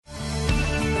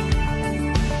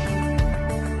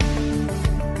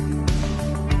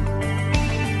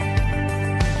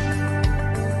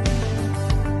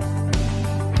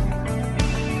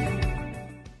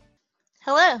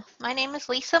Hello, my name is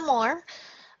Lisa Moore.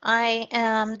 I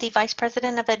am the Vice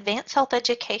President of Advanced Health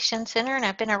Education Center, and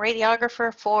I've been a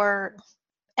radiographer for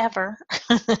ever,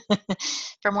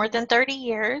 for more than 30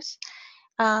 years.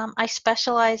 I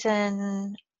specialize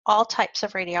in all types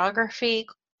of radiography,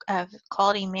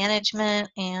 quality management,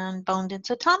 and bone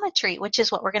densitometry, which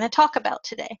is what we're going to talk about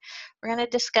today. We're going to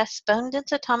discuss Bone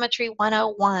Densitometry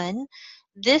 101.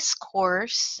 This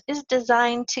course is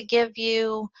designed to give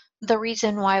you the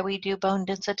reason why we do bone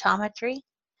densitometry.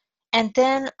 And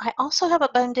then I also have a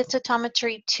Bone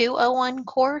Densitometry 201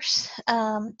 course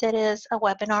that is a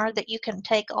webinar that you can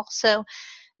take also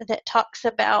that talks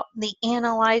about the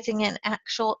analyzing and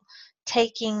actual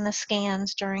taking the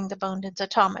scans during the bone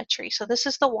densitometry. So this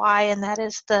is the why, and that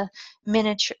is the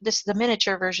miniature. This is the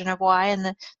miniature version of why,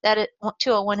 and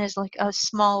 201 is like a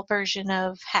small version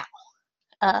of how.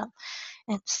 Uh,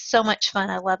 it's so much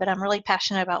fun. I love it. I'm really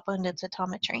passionate about bone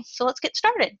densitometry. So let's get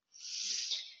started.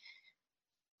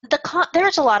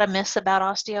 There's a lot of myths about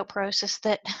osteoporosis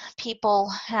that people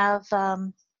have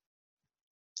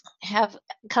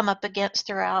come up against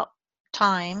throughout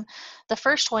time. The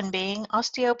first one being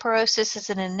osteoporosis is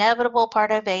an inevitable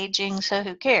part of aging, so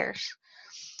who cares?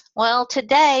 Well,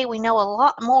 today we know a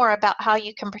lot more about how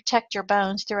you can protect your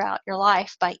bones throughout your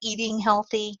life by eating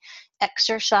healthy,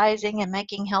 exercising, and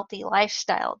making healthy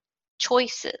lifestyle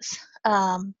choices.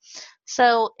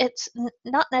 So it's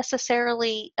not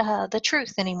necessarily the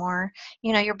truth anymore.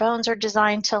 You know, your bones are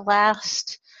designed to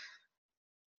last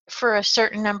for a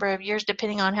certain number of years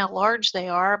depending on how large they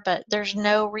are, but there's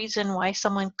no reason why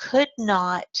someone could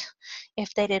not,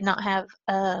 if they did not have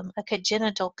a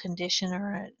congenital condition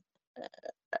or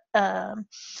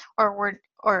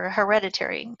a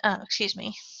hereditary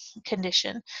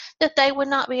condition, that they would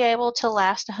not be able to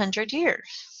last 100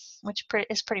 years, which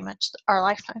is pretty much our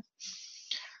lifetime.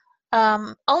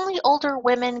 Only older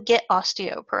women get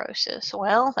osteoporosis.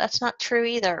 Well, that's not true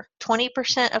either.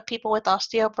 20% of people with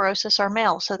osteoporosis are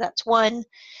male, so that's 1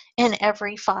 in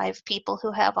every 5 people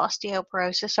who have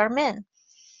osteoporosis are men.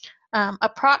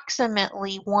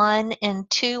 Approximately 1 in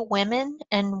 2 women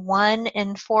and 1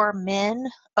 in 4 men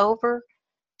over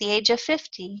the age of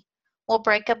 50 will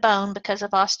break a bone because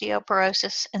of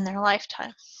osteoporosis in their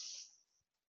lifetime.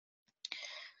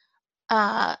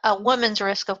 A woman's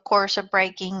risk, of course, of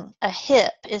breaking a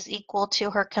hip is equal to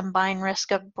her combined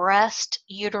risk of breast,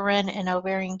 uterine, and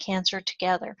ovarian cancer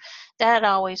together. That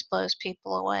always blows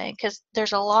people away because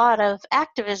there's a lot of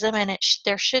activism, and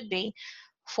there should be,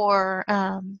 for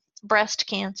breast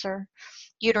cancer,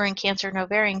 uterine cancer, and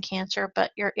ovarian cancer,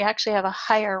 but you actually have a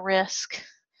higher risk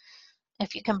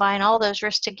if you combine all those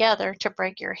risks together to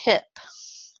break your hip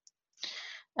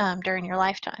during your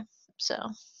lifetime. So,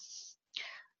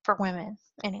 for women,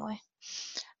 anyway.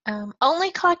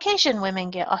 Only Caucasian women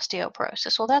get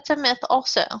osteoporosis. Well, that's a myth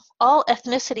also. All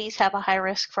ethnicities have a high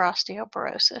risk for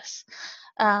osteoporosis.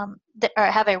 Or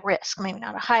have a risk, maybe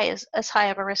not as high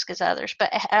of a risk as others,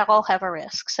 but all have a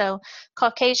risk. So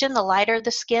Caucasian, the lighter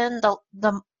the skin,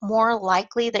 the more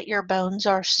likely that your bones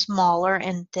are smaller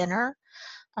and thinner.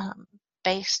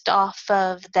 Based off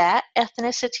of that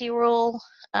ethnicity rule,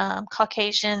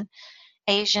 Caucasian,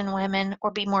 Asian women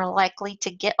would be more likely to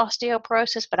get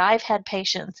osteoporosis, but I've had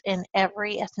patients in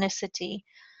every ethnicity,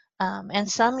 and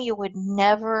some you would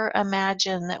never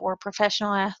imagine that were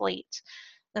professional athletes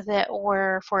that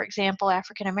were, for example,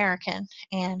 African American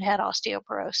and had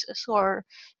osteoporosis, or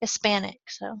Hispanic.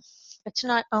 So it's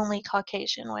not only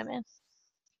Caucasian women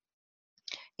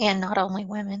and not only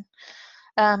women.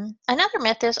 Another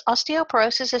myth is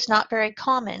osteoporosis is not very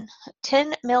common.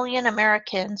 10 million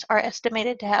Americans are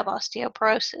estimated to have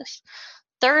osteoporosis.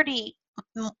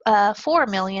 34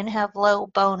 million have low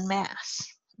bone mass,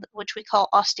 which we call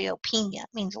osteopenia,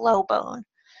 means low bone.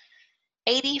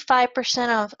 85%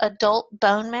 of adult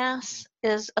bone mass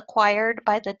is acquired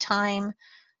by the time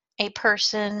a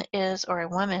person is, or a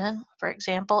woman, for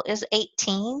example, is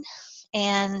 18,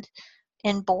 and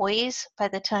in boys by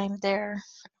the time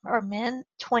or men,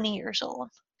 20 years old.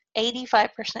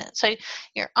 85%. So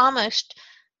you're almost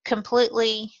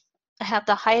completely have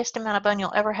the highest amount of bone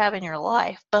you'll ever have in your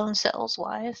life, bone cells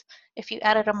wise, if you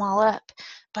added them all up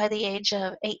by the age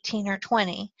of 18 or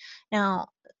 20. Now,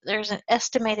 there's an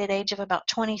estimated age of about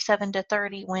 27 to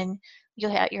 30 when you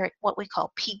have your what we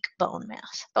call peak bone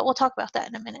mass. But we'll talk about that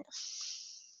in a minute.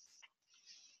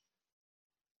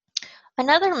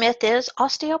 Another myth is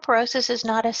osteoporosis is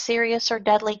not a serious or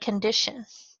deadly condition.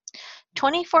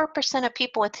 24% of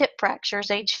people with hip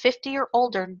fractures age 50 or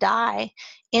older die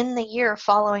in the year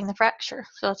following the fracture.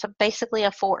 So it's basically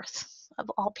a fourth of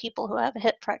all people who have a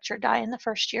hip fracture die in the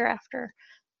first year after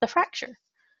the fracture.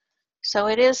 So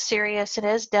it is serious, it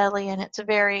is deadly, and it's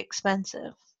very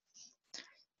expensive.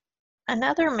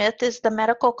 Another myth is the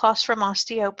medical costs from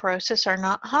osteoporosis are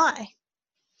not high.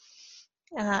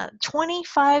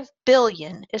 25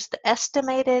 billion is the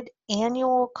estimated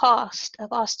annual cost of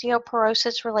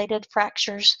osteoporosis-related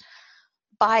fractures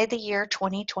by the year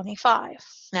 2025.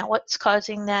 Now, what's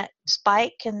causing that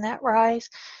spike and that rise?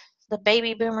 The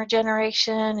baby boomer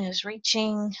generation is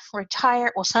reaching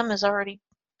retire. Well, some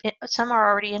are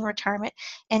already in retirement,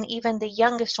 and even the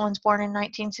youngest ones born in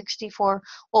 1964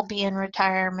 will be in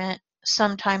retirement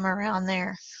sometime around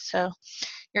there. So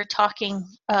you're talking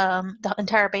the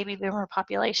entire baby boomer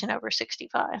population over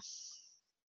 65.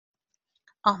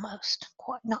 Almost.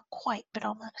 Not quite, but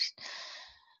almost.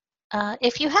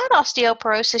 If you had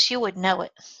osteoporosis, you would know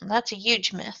it. That's a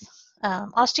huge myth.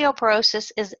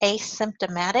 Osteoporosis is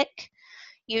asymptomatic,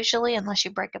 usually, unless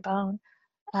you break a bone.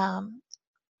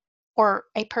 Or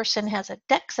a person has a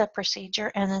DEXA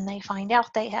procedure and then they find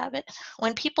out they have it.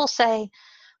 When people say,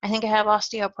 I think I have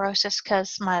osteoporosis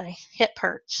because my hip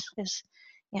hurts,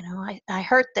 I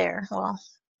hurt there. Well,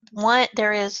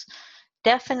 there is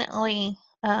definitely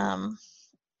a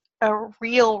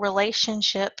real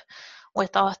relationship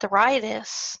with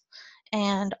arthritis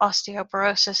and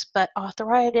osteoporosis, but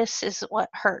arthritis is what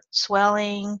hurts.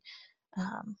 Swelling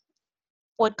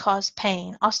would cause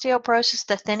pain. Osteoporosis,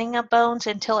 the thinning of bones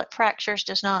until it fractures,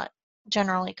 does not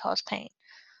generally cause pain.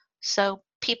 So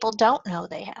people don't know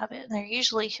they have it, and they're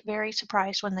usually very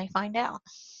surprised when they find out.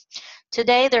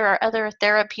 Today, there are other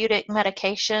therapeutic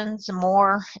medications,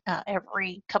 more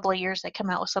every couple of years they come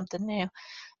out with something new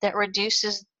that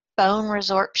reduces bone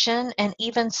resorption, and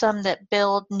even some that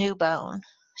build new bone.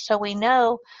 So we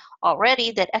know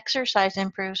already that exercise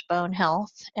improves bone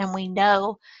health, and we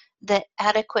know that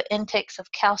adequate intakes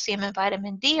of calcium and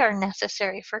vitamin D are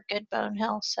necessary for good bone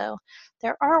health. So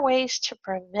there are ways to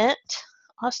prevent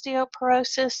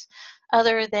osteoporosis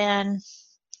other than,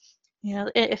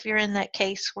 if you're in that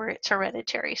case where it's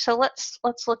hereditary. So let's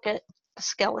look at the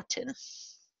skeleton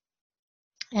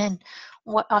and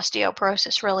what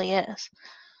osteoporosis really is.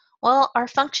 Well, our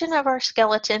function of our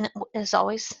skeleton has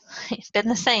always been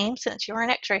the same since you were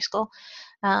in X-ray school,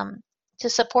 to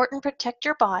support and protect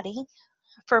your body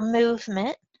for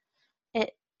movement.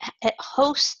 It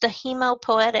hosts the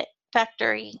hemopoietic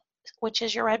factory, which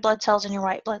is your red blood cells and your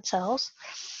white blood cells,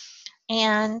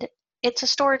 and it's a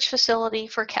storage facility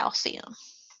for calcium.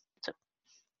 It's a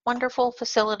wonderful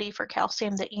facility for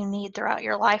calcium that you need throughout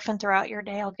your life and throughout your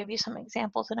day. I'll give you some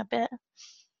examples in a bit.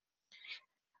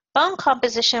 Bone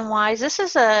composition-wise, this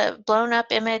is a blown-up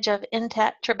image of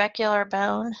intact trabecular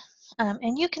bone,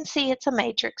 and you can see it's a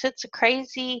matrix. It's a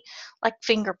crazy, like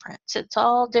fingerprints. It's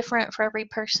all different for every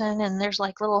person, and there's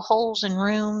like little holes and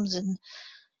rooms, and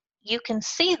you can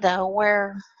see, though,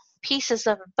 where pieces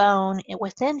of bone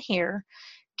within here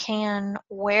can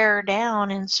wear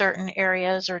down in certain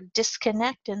areas or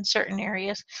disconnect in certain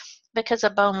areas because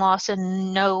of bone loss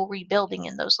and no rebuilding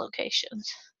in those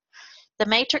locations. The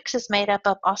matrix is made up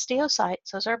of osteocytes,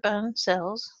 those are bone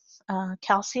cells,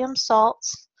 calcium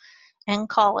salts, and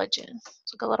collagen.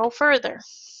 Let's look a little further.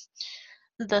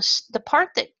 The part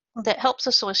that helps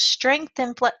us with strength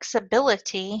and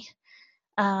flexibility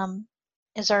in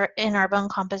our bone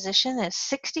composition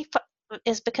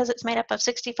is because it's made up of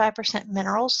 65%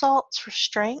 mineral salts for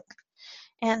strength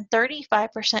and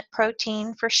 35%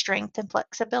 protein for strength and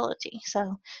flexibility.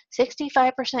 So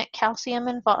 65% calcium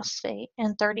and phosphate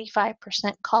and 35%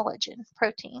 collagen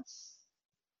protein.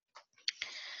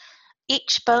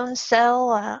 Each bone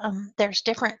cell, there's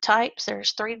different types.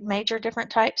 There's 3 major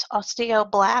different types.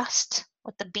 Osteoblast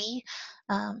with the B,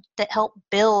 that help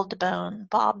build bone.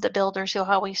 Bob the builders, who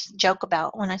always joke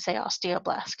about when I say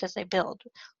osteoblast because they build.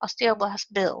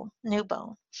 Osteoblast build new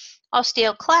bone.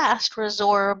 Osteoclast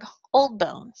resorb old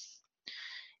bone.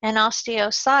 And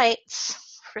osteocytes,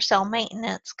 for cell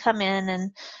maintenance, come in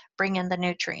and bring in the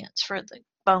nutrients for the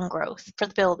bone growth, for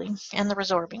the building and the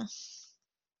resorbing.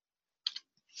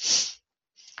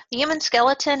 The human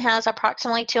skeleton has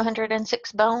approximately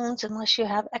 206 bones, unless you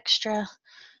have extra,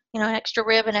 an extra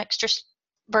rib and extra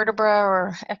vertebra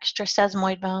or extra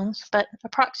sesamoid bones, but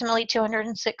approximately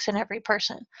 206 in every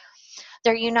person.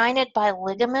 They're united by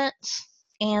ligaments,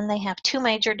 and they have 2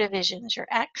 major divisions, your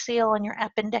axial and your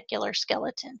appendicular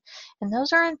skeleton. And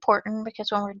those are important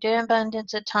because when we're doing bone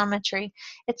densitometry,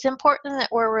 it's important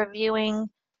that we're reviewing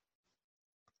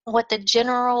what the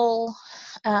general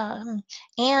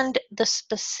and the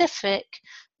specific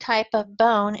type of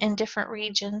bone in different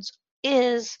regions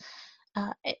is,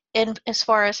 as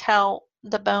far as how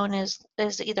the bone is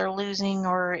either losing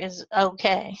or is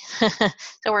okay.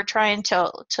 So we're trying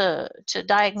to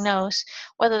diagnose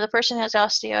whether the person has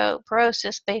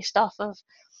osteoporosis based off of,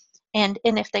 and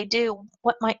if they do,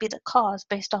 what might be the cause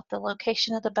based off the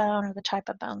location of the bone or the type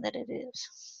of bone that it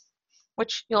is,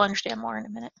 which you'll understand more in a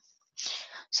minute.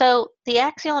 So the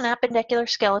axial and appendicular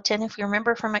skeleton, if you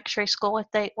remember from X-ray school what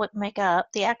they make up,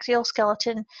 the axial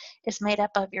skeleton is made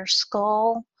up of your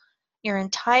skull, your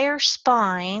entire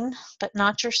spine, but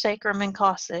not your sacrum and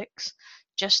coccyx,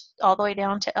 just all the way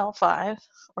down to L5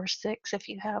 or 6 if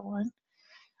you have one,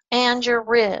 and your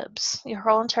ribs, your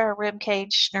whole entire rib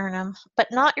cage, sternum,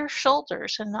 but not your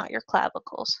shoulders and not your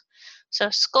clavicles. So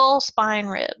skull, spine,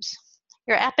 ribs.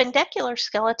 Your appendicular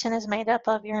skeleton is made up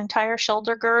of your entire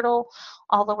shoulder girdle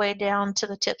all the way down to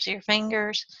the tips of your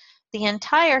fingers, the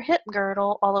entire hip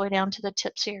girdle all the way down to the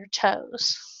tips of your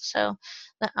toes. So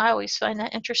I always find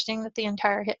that interesting that the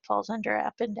entire hip falls under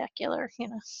appendicular, you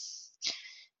know.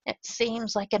 It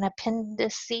seems like an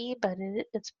appendice, but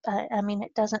I mean,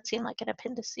 it doesn't seem like an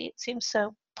appendice. It seems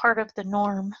so part of the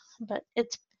norm, but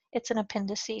it's an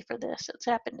appendice for this. It's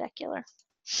appendicular.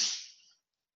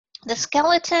 The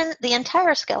skeleton, the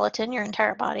entire skeleton, your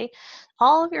entire body,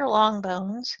 all of your long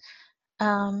bones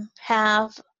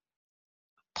have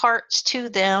parts to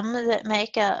them that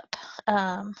make up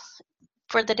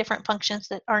for the different functions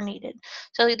that are needed.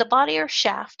 So the body or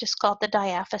shaft is called the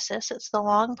diaphysis. It's the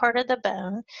long part of the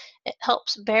bone. It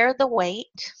helps bear the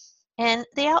weight. And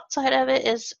the outside of it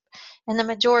is, and the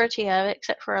majority of it,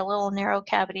 except for a little narrow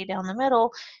cavity down the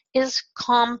middle, is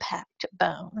compact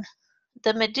bone.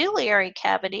 The medullary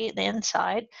cavity, the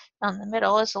inside, down the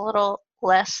middle, is a little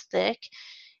less thick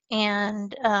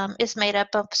and is made up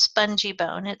of spongy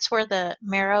bone. It's where the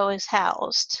marrow is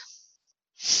housed.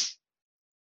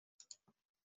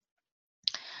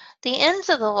 The ends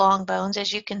of the long bones,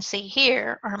 as you can see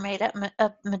here, are made up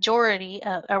of majority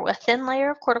of a thin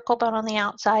layer of cortical bone on the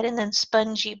outside and then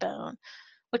spongy bone,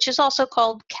 which is also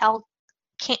called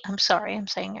I'm sorry, I'm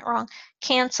saying it wrong,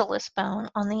 cancellous bone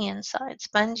on the inside,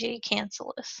 spongy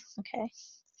cancellous, okay,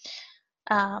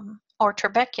 or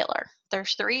trabecular.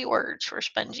 There's 3 words for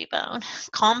spongy bone.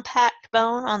 Compact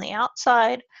bone on the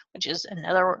outside, which is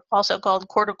another also called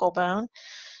cortical bone,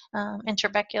 and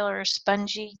trabecular,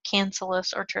 spongy,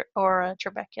 cancellous, or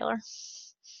trabecular.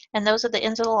 And those are the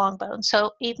ends of the long bone.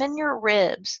 So even your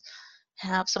ribs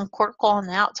have some cortical on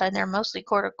the outside. They're mostly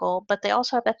cortical, but they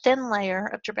also have a thin layer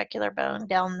of trabecular bone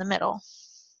down the middle.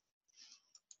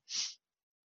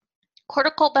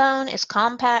 Cortical bone is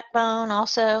compact bone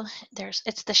also.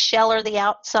 It's the shell or the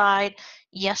outside.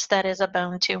 Yes, that is a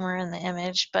bone tumor in the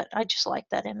image, but I just like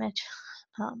that image.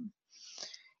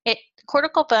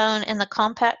 Cortical bone and the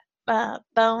compact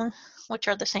bone, which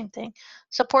are the same thing,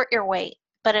 support your weight,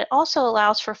 but it also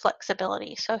allows for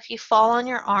flexibility. So if you fall on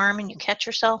your arm and you catch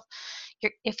yourself,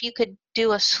 if you could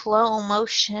do a slow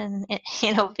motion,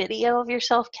 video of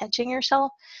yourself catching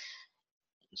yourself,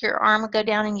 your arm would go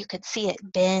down and you could see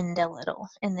it bend a little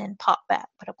and then pop back.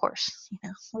 But of course,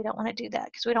 we don't want to do that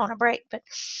because we don't want to break. But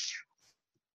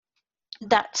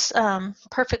that's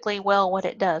perfectly well what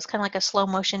it does, kind of like a slow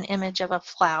motion image of a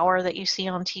flower that you see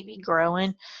on TV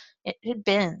growing. It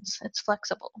bends, it's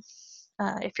flexible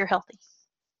if you're healthy.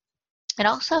 It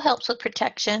also helps with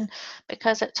protection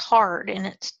because it's hard and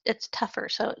it's tougher,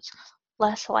 so it's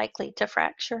less likely to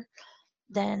fracture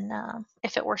than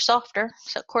if it were softer.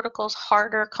 So cortical is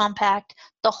harder, compact,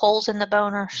 the holes in the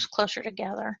bone are closer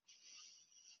together.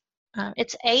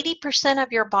 It's 80%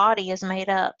 of your body is made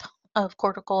up of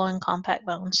cortical and compact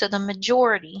bone. So the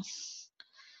majority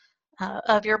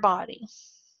of your body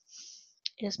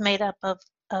is made up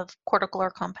of cortical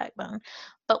or compact bone.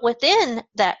 But within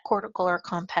that cortical or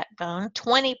compact bone,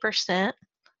 20%,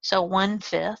 so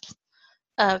 1/5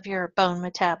 of your bone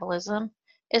metabolism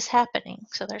is happening.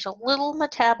 So there's a little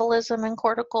metabolism in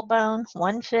cortical bone,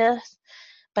 1/5,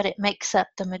 but it makes up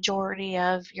the majority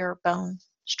of your bone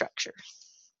structure.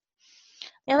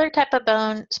 The other type of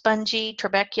bone, spongy,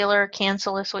 trabecular,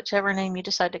 cancellous, whichever name you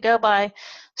decide to go by,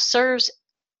 serves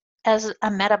as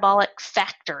a metabolic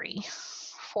factory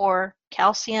for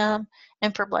calcium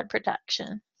and for blood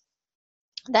production.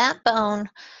 That bone,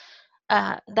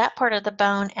 that part of the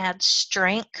bone adds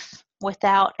strength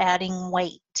without adding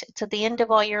weight. It's at the end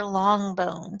of all your long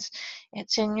bones.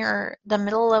 It's in the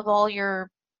middle of all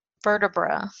your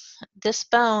vertebra. This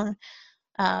bone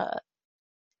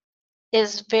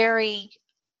is very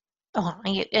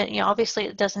obviously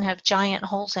it doesn't have giant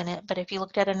holes in it, but if you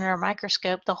looked at it under a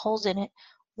microscope, the holes in it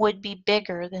would be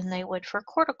bigger than they would for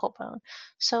cortical bone.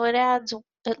 So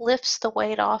it lifts the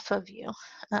weight off of you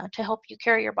to help you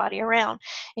carry your body around.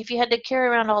 If you had to carry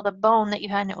around all the bone that you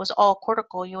had and it was all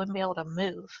cortical, you wouldn't be able to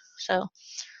move. So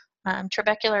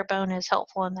trabecular bone is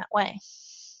helpful in that way.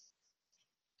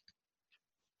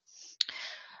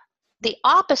 The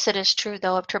opposite is true,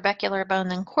 though, of trabecular bone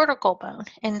than cortical bone,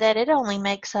 in that it only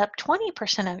makes up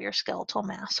 20% of your skeletal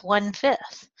mass, 1/5.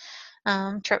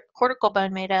 Cortical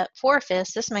bone made up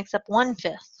 4/5. This makes up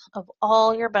 1/5 of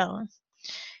all your bone.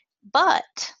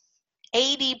 But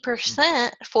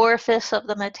 80%, 4/5 of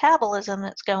the metabolism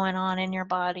that's going on in your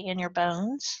body and your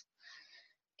bones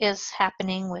is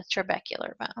happening with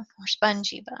trabecular bone or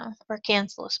spongy bone or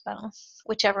cancellous bone,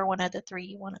 whichever one of the three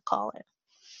you want to call it.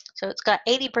 So it's got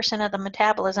 80% of the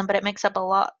metabolism, but it makes up a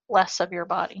lot less of your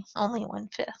body, only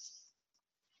 1/5.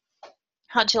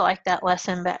 How'd you like that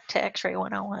lesson back to X-ray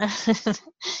 101?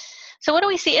 So what do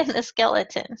we see in the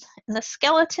skeleton? In the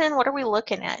skeleton, what are we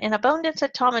looking at? In a bone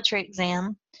densitometry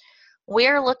exam,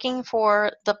 we're looking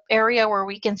for the area where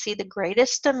we can see the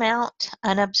greatest amount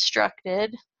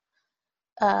unobstructed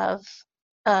of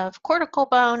cortical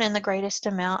bone and the greatest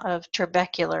amount of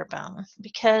trabecular bone,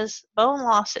 because bone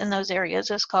loss in those areas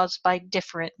is caused by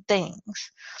different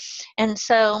things. And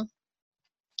so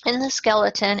in the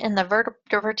skeleton, in the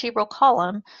vertebral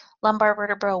column, lumbar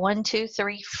vertebra 1, 2,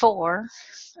 3, 4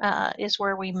 is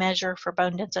where we measure for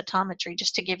bone densitometry,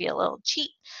 just to give you a little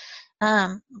cheat.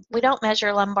 We don't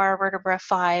measure lumbar vertebra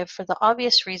 5 for the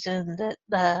obvious reason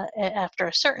that after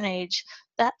a certain age,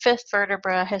 that 5th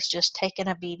vertebra has just taken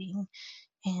a beating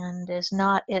and is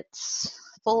not its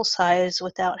full size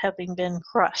without having been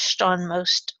crushed on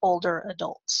most older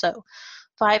adults. So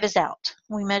 5 is out.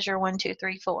 We measure 1, 2,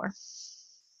 3, 4.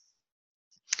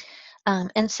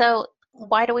 And so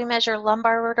why do we measure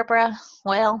lumbar vertebra?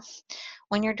 Well,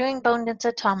 when you're doing bone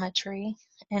densitometry,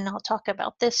 and I'll talk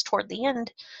about this toward the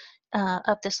end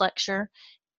of this lecture,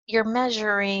 you're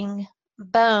measuring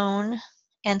bone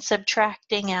and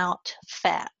subtracting out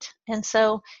fat. And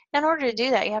so in order to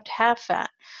do that, you have to have fat.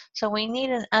 So we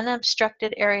need an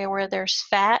unobstructed area where there's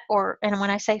fat, and when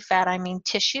I say fat, I mean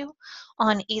tissue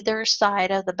on either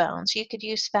side of the bone. So you could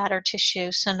use fat or tissue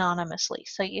synonymously.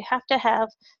 So you have to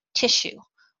have tissue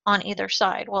on either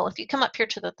side. Well, if you come up here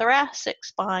to the thoracic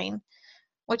spine,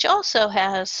 which also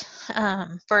has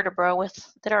vertebra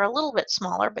that are a little bit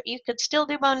smaller, but you could still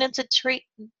do bone densitometry.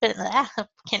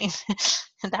 Can't even,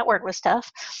 that word was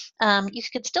tough. You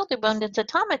could still do bone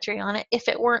densitometry on it if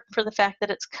it weren't for the fact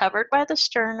that it's covered by the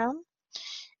sternum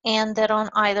and that on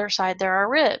either side there are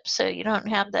ribs. So you don't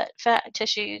have that fat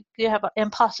tissue. You have an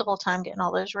impossible time getting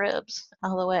all those ribs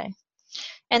out of the way.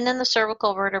 And then the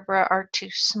cervical vertebrae are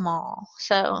too small.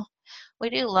 So we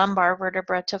do lumbar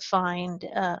vertebra to find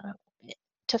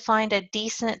a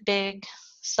decent big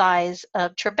size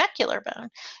of trabecular bone,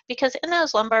 because in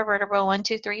those lumbar vertebrae 1,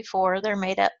 2, 3, 4, they're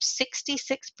made up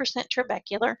 66%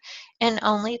 trabecular and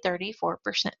only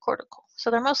 34% cortical.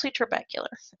 So they're mostly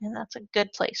trabecular, and that's a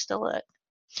good place to look.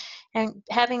 And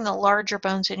having the larger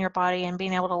bones in your body and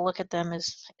being able to look at them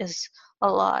is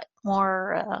a lot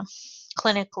more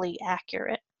clinically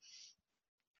accurate.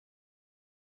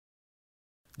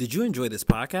 Did you enjoy this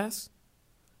podcast?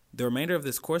 The remainder of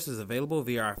this course is available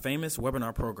via our famous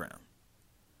webinar program.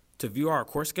 To view our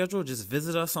course schedule, just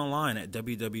visit us online at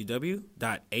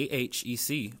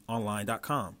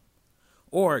www.aheconline.com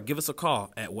or give us a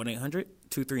call at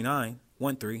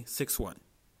 1-800-239-1361.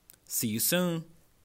 See you soon.